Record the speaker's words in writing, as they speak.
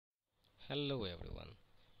Hello everyone.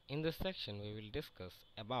 In this section we will discuss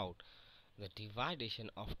about the division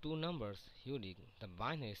of two numbers using the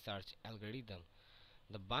binary search algorithm.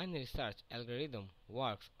 The binary search algorithm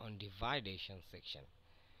works on division section.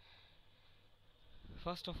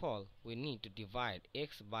 First of all, we need to divide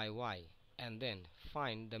x by y and then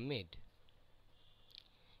find the mid.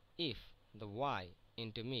 If the y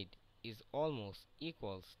into mid is almost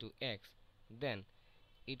equals to x, then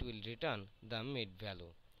it will return the mid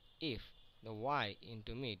value. If the y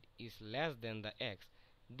into mid is less than the x,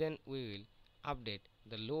 then we will update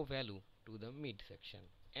the low value to the mid section.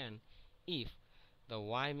 And if the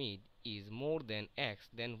y mid is more than x,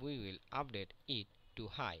 then we will update it to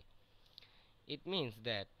high. It means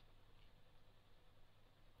that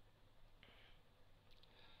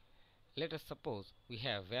let us suppose we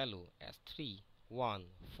have value as 3, 1,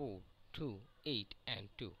 4, 2, 8 and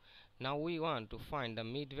 2. Now we want to find the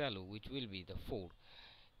mid value, which will be the 4.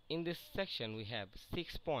 In this section we have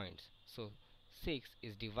 6 points, so 6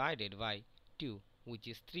 is divided by 2, which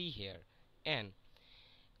is 3 here, and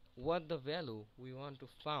what the value we want to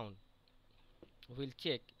find we'll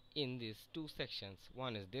check in these two sections.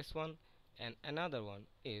 One is this one and another one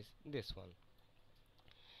is this one.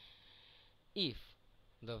 If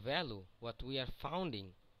the value what we are finding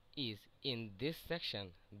is in this section,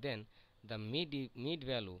 then the mid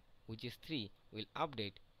value, which is 3, will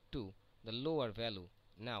update to the lower value.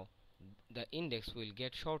 Now the index will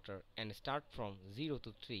get shorter and start from 0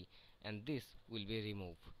 to 3, and this will be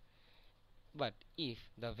removed. But if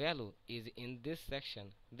the value is in this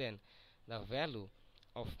section, then the value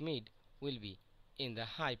of mid will be in the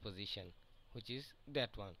high position, which is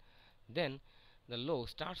that one. Then the low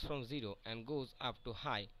starts from 0 and goes up to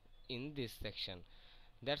high in this section.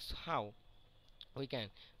 That's how we can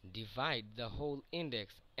divide the whole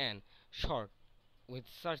index and sort with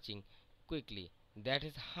searching quickly. That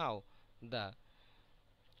is how the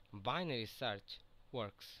binary search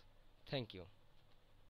works. Thank you.